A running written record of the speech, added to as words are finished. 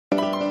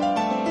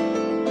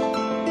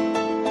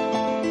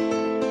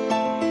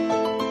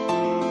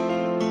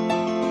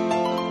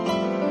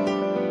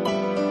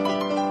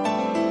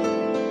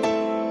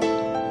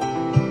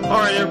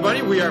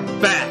everybody. We are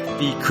back.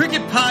 The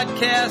Cricket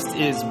Podcast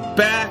is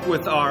back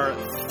with our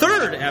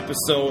third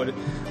episode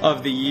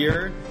of the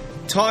year,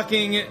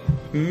 talking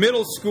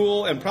middle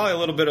school and probably a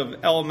little bit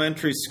of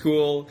elementary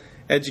school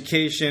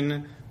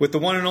education with the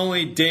one and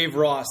only Dave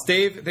Ross.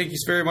 Dave, thank you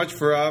very much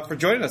for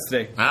joining us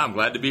today. I'm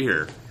glad to be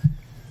here.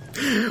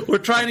 We're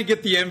trying to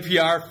get the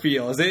NPR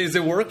feel. Is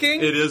it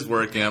working? It is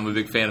working. I'm a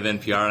big fan of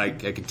NPR. I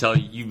can tell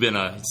you've been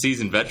a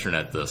seasoned veteran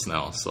at this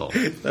now. So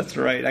that's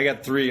right. I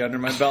got 3 under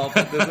my belt,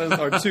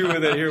 or 2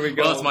 with it. Here we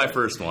go. Well, it's my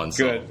first one.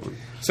 So. Good.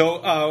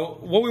 So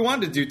what we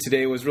wanted to do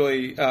today was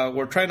really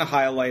we're trying to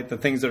highlight the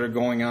things that are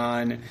going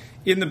on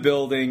in the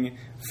building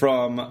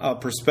from a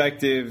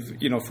perspective,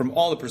 from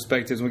all the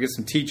perspectives. We'll get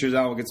some teachers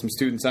on, we'll get some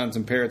students on,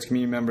 some parents,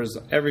 community members,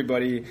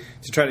 everybody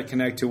to try to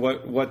connect to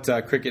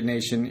what Cricket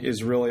Nation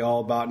is really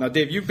all about. Now,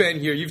 Dave, you've been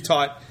here. You've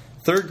taught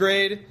 3rd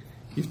grade,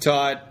 you've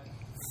taught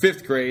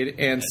 5th grade,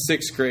 and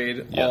 6th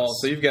grade all.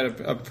 So you've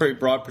got a pretty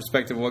broad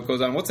perspective of what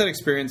goes on. What's that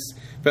experience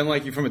been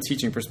like you from a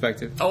teaching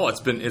perspective? Oh, it's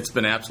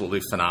been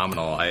absolutely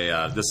phenomenal.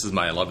 This is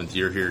my 11th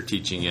year here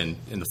teaching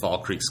in the Fall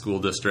Creek School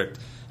District.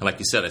 And like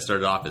you said, I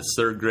started off as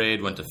 3rd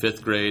grade, went to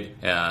 5th grade,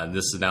 and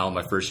this is now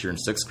my first year in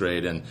 6th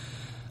grade. And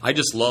I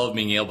just love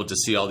being able to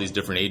see all these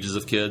different ages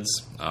of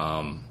kids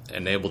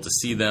and able to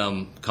see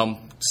them come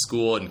to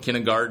school in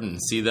kindergarten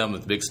and see them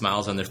with big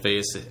smiles on their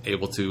face,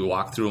 able to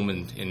walk through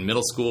them in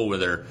middle school where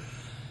they're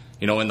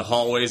in the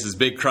hallways as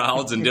big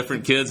crowds and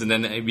different kids, and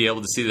then be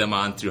able to see them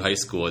on through high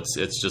school.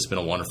 It's just been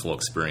a wonderful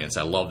experience.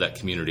 I love that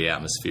community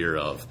atmosphere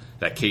of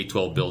that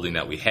K-12 building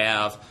that we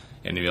have,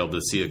 and to be able to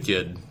see a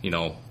kid,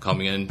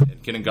 coming in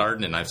at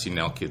kindergarten, and I've seen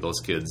now those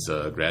kids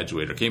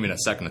graduate or came in at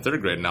 2nd and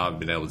 3rd grade, and now I've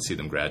been able to see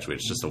them graduate.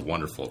 It's just a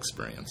wonderful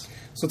experience.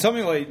 So tell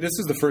me, this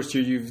is the first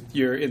year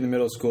you're in the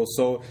middle school.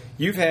 So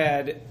you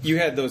had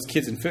those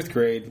kids in 5th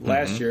grade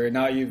last year, and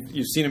now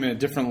you've seen them in a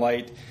different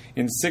light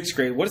in 6th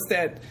grade. What's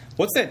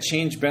that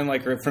change been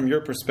like, or from your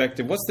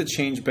perspective, what's the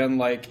change been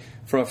like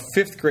for a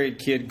 5th grade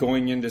kid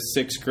going into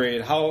 6th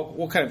grade?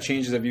 What kind of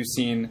changes have you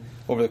seen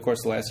over the course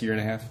of the last year and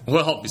a half?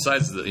 Well,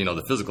 besides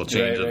the physical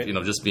change right.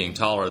 of just being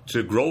taller,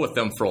 to grow with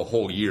them for a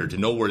whole year, to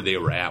know where they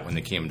were at when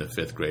they came into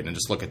 5th grade, and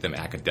just look at them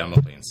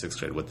academically in 6th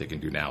grade, what they can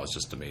do now is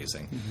just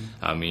amazing.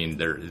 Mm-hmm. I mean,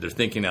 they're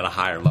thinking at a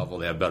higher level.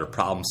 They have better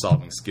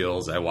problem-solving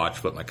skills. I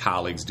watch what my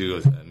colleagues do,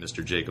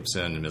 Mr.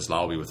 Jacobson and Ms.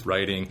 Lowby with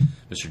writing,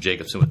 Mr.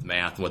 Jacobson with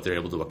math, and what they're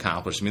able to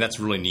accomplish. I mean, that's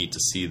really neat to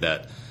see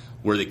that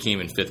where they came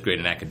in 5th grade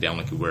and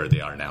academically where they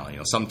are now.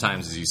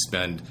 Sometimes as you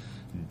spend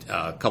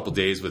a couple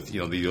days with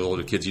the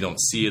older kids, you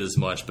don't see it as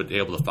much, but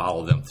able to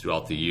follow them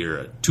throughout the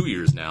year. 2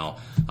 years now,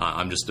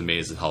 I'm just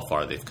amazed at how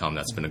far they've come.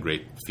 That's been a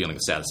great feeling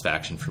of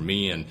satisfaction for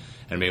me, and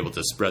I'm able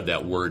to spread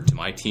that word to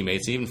my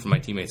teammates, even from my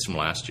teammates from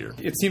last year.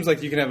 It seems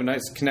like you can have a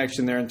nice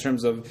connection there in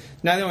terms of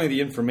not only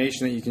the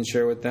information that you can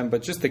share with them,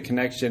 but just the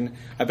connection.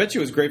 I bet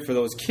you it was great for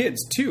those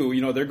kids too.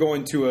 They're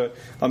going to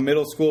a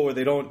middle school where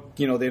they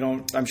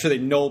don't, I'm sure they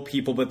know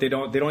people, but they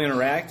don't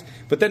interact.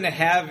 But then to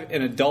have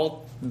an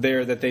adult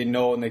there that they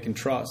know and they can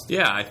trust.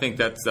 Yeah, I think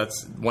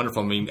that's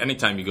wonderful. I mean,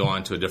 anytime you go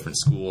on to a different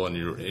school and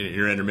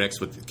you're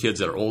intermixed with kids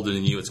that are older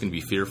than you, it's going to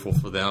be fearful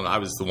for them. I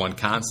was the one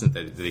constant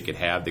that they could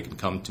have. They could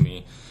come to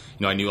me.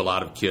 I knew a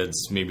lot of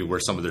kids maybe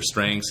where some of their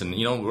strengths and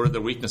where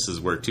their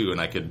weaknesses were too,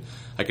 and I could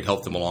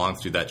help them along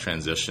through that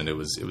transition. It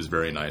was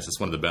very nice.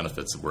 It's one of the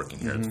benefits of working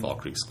here at the Fall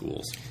Creek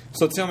Schools.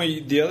 So tell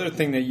me, the other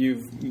thing that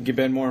you've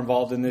been more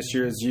involved in this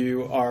year is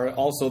you are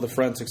also the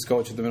forensics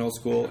coach at the middle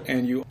school,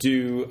 and you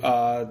do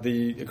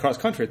the cross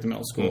country at the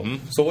middle school.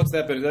 Mm-hmm. So what's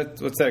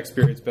that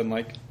experience been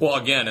like? Well,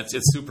 again, it's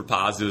super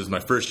positive. It was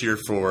my first year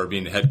for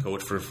being the head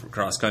coach for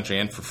cross country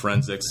and for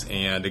forensics,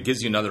 and it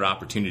gives you another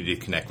opportunity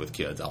to connect with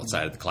kids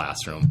outside of the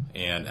classroom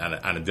and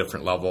on a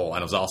different level.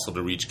 And it was also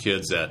to reach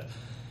kids that,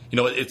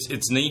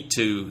 it's neat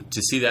to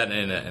see that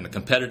in a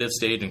competitive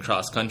stage in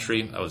cross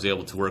country. I was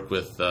able to work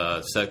with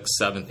 6th,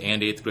 7th,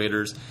 and 8th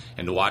graders,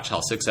 and to watch how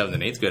 6th, 7th,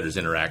 and 8th graders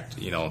interact,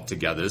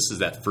 together. This is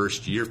that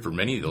first year for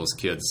many of those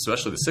kids,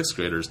 especially the 6th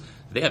graders.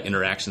 They have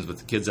interactions with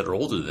the kids that are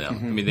older than them.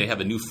 Mm-hmm. I mean, they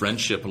have a new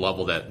friendship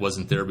level that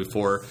wasn't there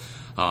before,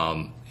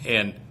 and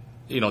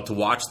to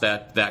watch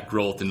that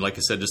growth, and like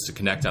I said, just to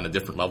connect on a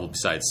different level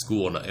besides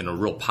school in a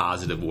real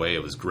positive way,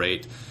 it was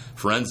great.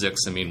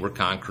 Forensics, I mean, we're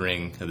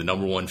conquering the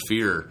number one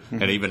fear,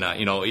 and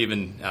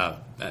even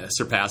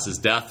surpasses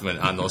death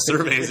on those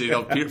surveys.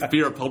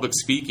 Fear of public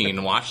speaking,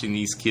 and watching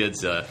these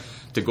kids to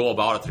go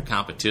about at their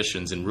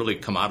competitions and really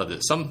come out of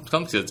it. Some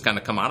kids kind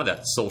of come out of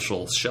that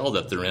social shell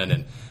that they're in,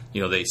 and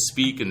they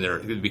speak and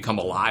they become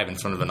alive in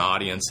front of an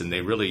audience, and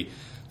they really,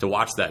 to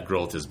watch that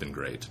growth has been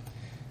great.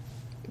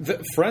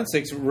 The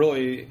forensics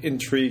really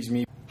intrigues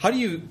me. How do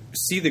you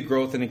see the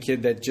growth in a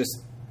kid that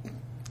just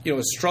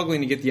is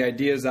struggling to get the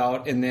ideas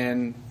out, and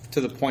then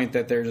to the point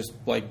that they're just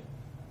like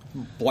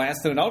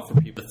blasting it out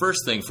for people? The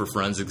first thing for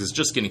forensics is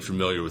just getting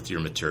familiar with your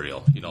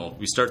material.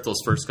 We start those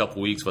first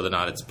couple weeks, whether or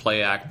not it's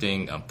play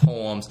acting,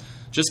 poems,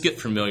 just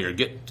get familiar,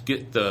 get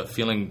the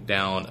feeling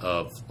down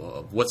of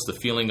what's the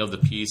feeling of the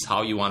piece,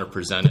 how you want to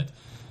present it.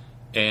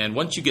 And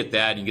once you get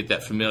that, you get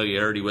that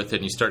familiarity with it,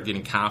 and you start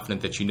getting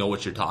confident that you know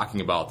what you're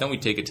talking about, then we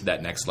take it to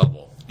that next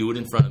level. Do it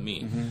in front of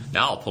me.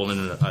 Now I'll pull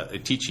in a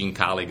teaching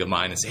colleague of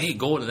mine and say, hey,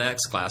 go to the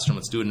next classroom,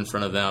 let's do it in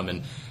front of them,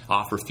 and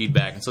offer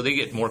feedback. And so they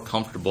get more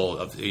comfortable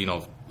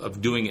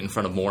of doing it in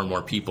front of more and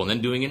more people, and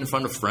then doing it in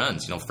front of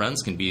friends.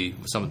 Friends can be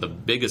some of the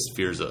biggest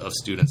fears of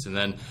students, and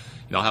then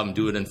have them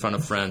do it in front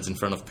of friends, in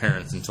front of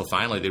parents, until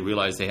finally they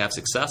realize they have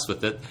success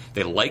with it.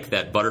 They like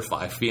that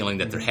butterfly feeling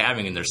that they're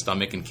having in their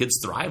stomach, and kids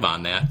thrive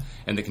on that,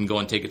 and they can go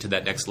and take it to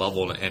that next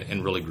level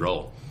and really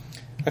grow.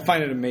 I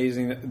find it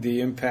amazing the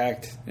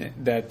impact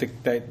that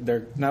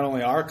they're, not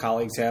only our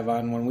colleagues have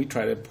on when we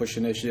try to push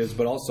initiatives,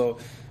 but also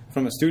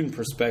from a student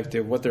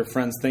perspective, what their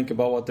friends think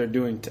about what they're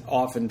doing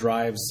often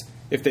drives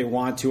if they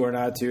want to or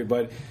not to.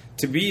 But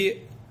to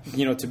be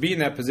in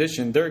that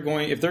position,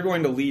 if they're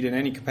going to lead in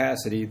any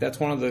capacity, that's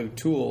one of the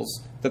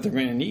tools that they're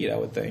going to need, I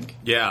would think.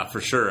 Yeah, for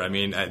sure. I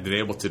mean, being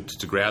able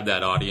to grab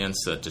that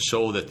audience, to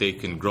show that they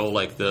can grow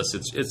like this,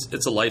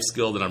 it's a life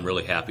skill that I'm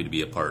really happy to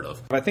be a part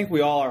of. I think we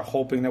all are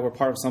hoping that we're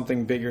part of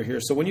something bigger here.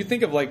 So when you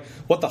think of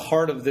what the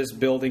heart of this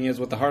building is,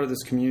 what the heart of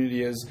this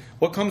community is,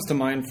 what comes to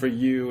mind for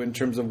you in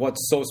terms of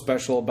what's so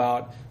special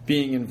about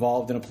being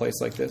involved in a place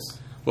like this?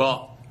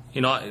 Well,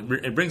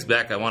 it brings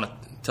back, I want to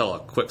tell a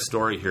quick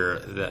story here,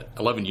 that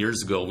 11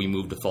 years ago we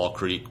moved to Fall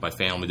Creek. My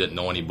family didn't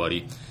know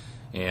anybody.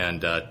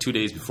 And 2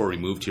 days before we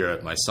moved here,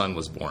 my son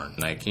was born.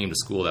 And I came to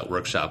school that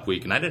workshop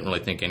week, and I didn't really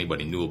think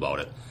anybody knew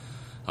about it.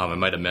 I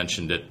might have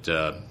mentioned it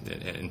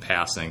in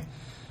passing.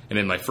 And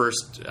in my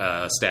first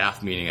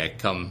staff meeting, I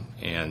come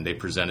and they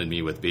presented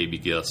me with baby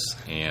gifts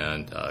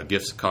and a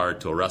gift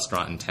card to a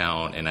restaurant in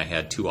town, and I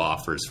had 2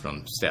 offers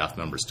from staff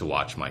members to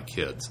watch my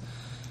kids.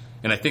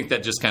 And I think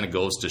that just kind of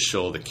goes to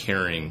show the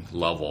caring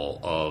level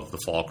of the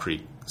Fall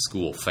Creek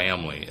School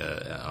family.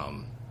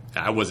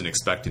 I wasn't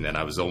expecting that.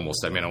 I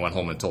went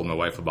home and told my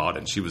wife about it,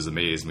 and she was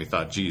amazed. And we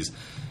thought, geez,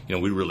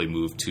 we really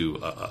moved to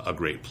a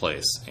great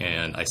place.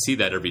 And I see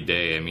that every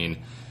day. I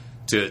mean,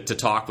 to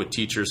talk with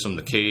teachers from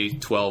the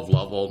K-12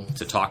 level,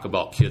 to talk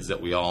about kids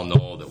that we all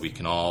know, that we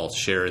can all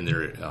share in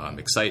their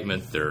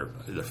excitement, their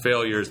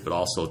failures, but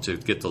also to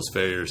get those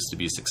failures to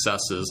be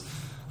successes,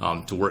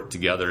 to work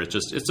together.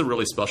 It's a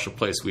really special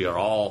place. We're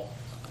all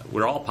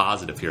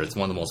positive here. It's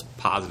one of the most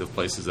positive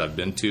places I've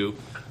been to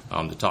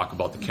talk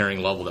about the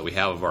caring level that we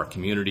have of our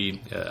community.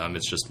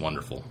 It's just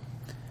wonderful.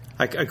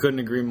 I couldn't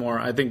agree more.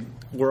 I think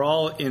we're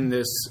all in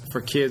this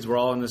for kids. We're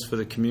all in this for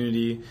the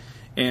community.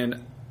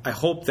 And I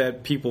hope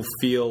that people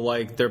feel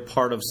like they're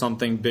part of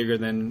something bigger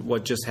than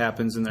what just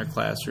happens in their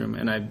classroom.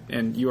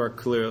 And you are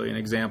clearly an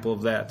example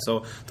of that.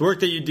 So the work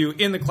that you do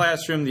in the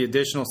classroom, the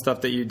additional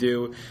stuff that you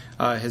do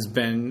has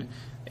been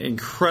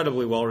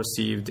incredibly well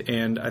received,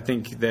 and I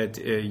think that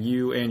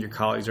you and your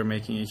colleagues are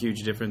making a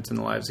huge difference in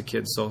the lives of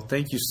kids. So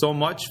thank you so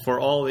much for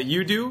all that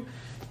you do.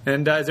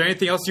 And is there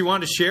anything else you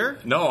want to share?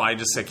 No, I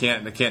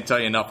can't tell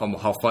you enough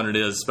how fun it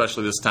is,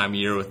 especially this time of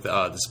year with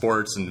the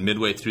sports and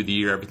midway through the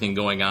year, everything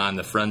going on,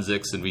 the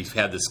forensics, and we've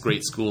had this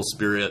great school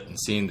spirit and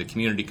seeing the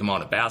community come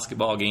out at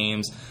basketball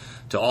games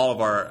to all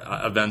of our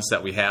events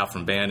that we have,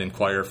 from band and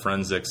choir,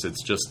 forensics.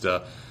 It's just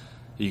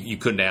you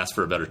couldn't ask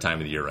for a better time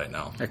of the year right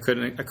now. I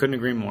couldn't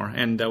agree more.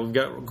 And we've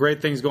got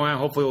great things going on.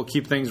 Hopefully we'll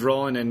keep things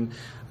rolling, and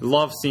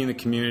love seeing the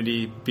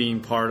community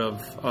being part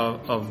of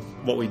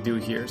what we do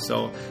here.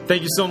 So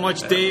thank you so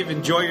much, Dave.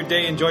 Enjoy your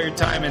day, enjoy your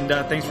time, and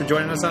thanks for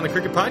joining us on the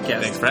Cricket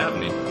Podcast. Thanks for having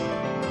me.